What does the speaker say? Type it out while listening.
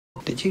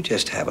Did you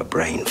just have a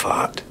brain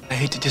fart? I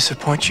hate to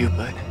disappoint you,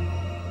 but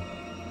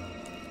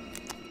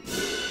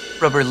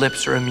rubber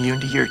lips are immune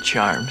to your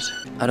charms.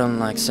 I don't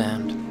like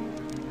sand.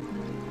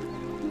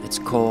 It's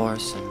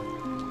coarse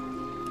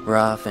and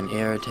rough and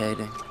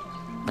irritating,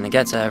 and it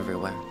gets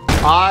everywhere.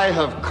 I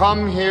have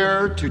come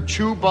here to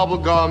chew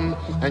bubblegum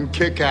and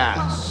kick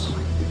ass.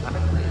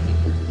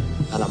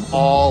 And I'm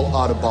all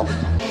out of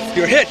bubblegum.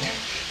 You're hit.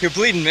 You're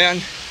bleeding,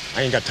 man.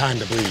 I ain't got time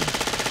to bleed.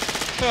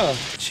 Oh.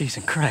 Cheese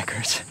and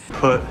crackers.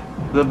 Put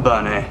the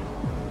bunny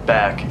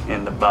back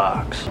in the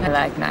box. I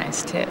like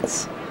nice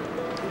tits.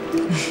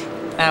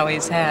 I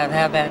always have.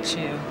 How about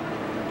you?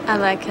 I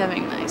like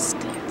having nice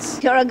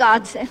tits. You're a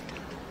godsend.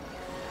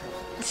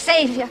 A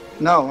savior.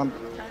 No,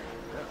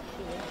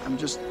 I'm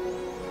just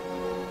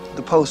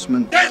the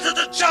postman. Get to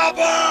the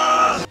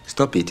chopper!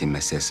 Stop eating my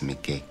sesame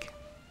cake.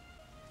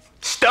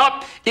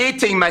 Stop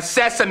eating my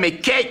sesame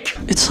cake!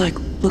 It's like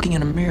looking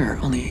in a mirror,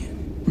 only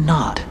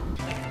not.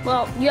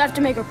 Well, you have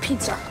to make her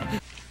pizza.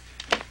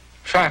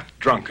 Fat,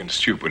 drunk, and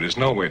stupid is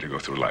no way to go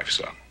through life,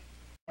 son.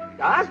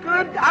 That's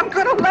good. I'm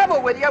gonna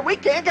level with you. We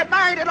can't get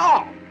married at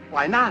all.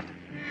 Why not?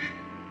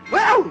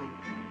 Well,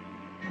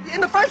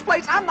 in the first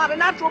place, I'm not a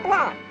natural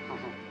blonde.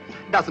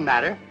 Doesn't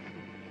matter.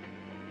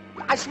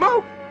 I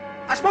smoke.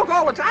 I smoke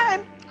all the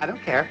time. I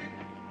don't care.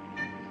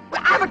 I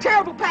have a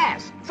terrible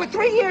past. For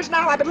 3 years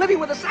now, I've been living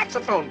with a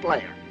saxophone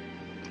player.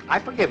 I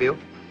forgive you.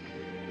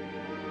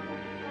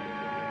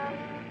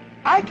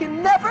 I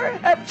can never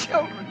have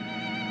children.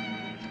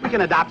 We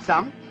can adopt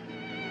some.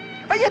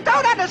 But you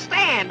don't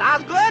understand,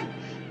 Osgood.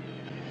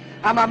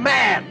 I'm a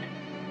man.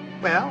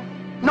 Well,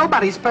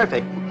 nobody's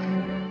perfect.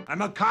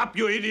 I'm a cop,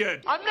 you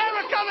idiot. I'm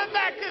never coming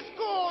back to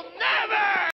school. Never!